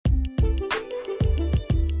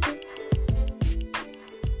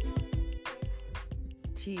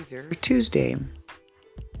Teaser Tuesday.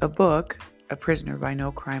 A book, A Prisoner by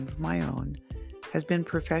No Crime of My Own, has been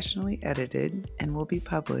professionally edited and will be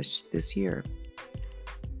published this year.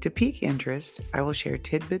 To pique interest, I will share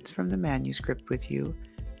tidbits from the manuscript with you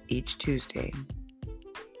each Tuesday.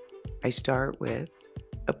 I start with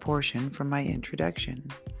a portion from my introduction.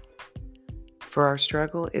 For our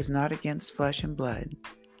struggle is not against flesh and blood,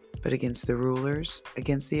 but against the rulers,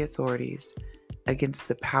 against the authorities, against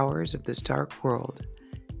the powers of this dark world,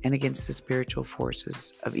 and against the spiritual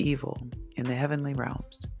forces of evil in the heavenly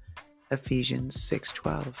realms. Ephesians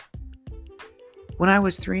 6:12. When I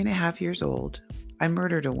was 3.5 years old, I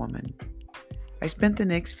murdered a woman. I spent the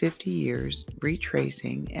next 50 years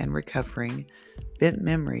retracing and recovering bent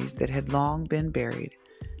memories that had long been buried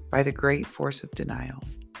by the great force of denial.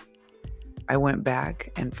 I went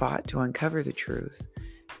back and fought to uncover the truth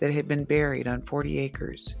that had been buried on 40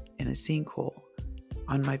 acres in a sinkhole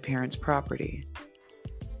on my parents' property.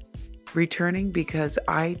 Returning because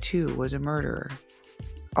I too was a murderer.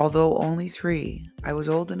 Although only 3, I was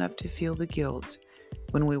old enough to feel the guilt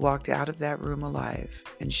when we walked out of that room alive,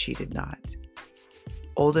 and she did not.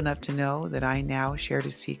 Old enough to know that I now shared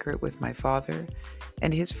a secret with my father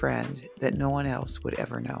and his friend that no one else would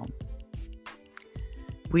ever know.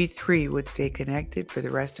 We 3 would stay connected for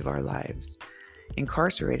the rest of our lives,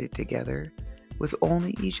 incarcerated together with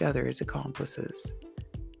only each other as accomplices.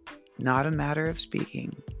 Not a matter of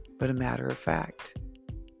speaking, but a matter of fact.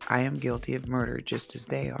 I am guilty of murder just as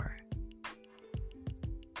they are.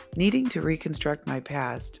 Needing to reconstruct my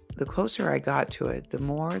past, the closer I got to it, the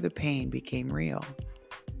more the pain became real.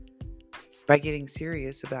 By getting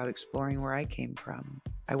serious about exploring where I came from,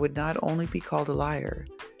 I would not only be called a liar,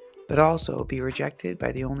 but also be rejected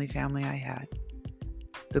by the only family I had.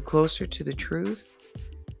 The closer to the truth,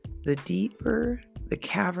 the deeper the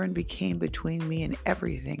cavern became between me and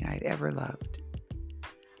everything I'd ever loved.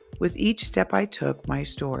 With each step I took, my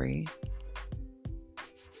story,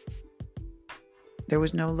 there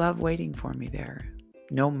was no love waiting for me there,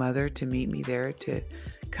 no mother to meet me there to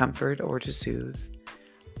comfort or to soothe,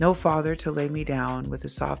 no father to lay me down with a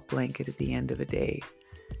soft blanket at the end of a day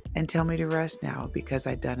and tell me to rest now because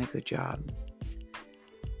I'd done a good job.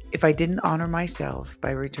 If I didn't honor myself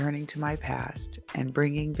by returning to my past and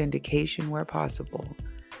bringing vindication where possible,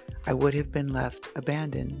 I would have been left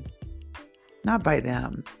abandoned. Not by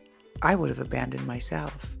them. I would have abandoned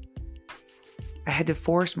myself. I had to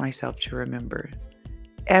force myself to remember.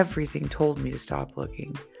 Everything told me to stop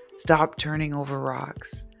looking, stop turning over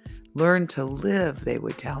rocks, learn to live, they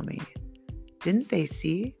would tell me. Didn't they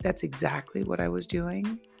see that's exactly what I was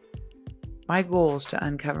doing? My goals to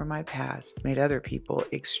uncover my past made other people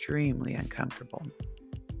extremely uncomfortable.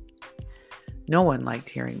 No one liked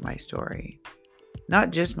hearing my story. Not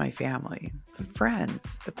just my family, but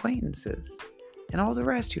friends, acquaintances, and all the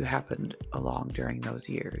rest who happened along during those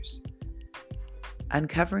years.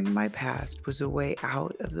 Uncovering my past was a way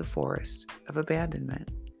out of the forest of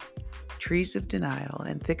abandonment. Trees of denial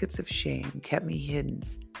and thickets of shame kept me hidden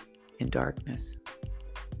in darkness.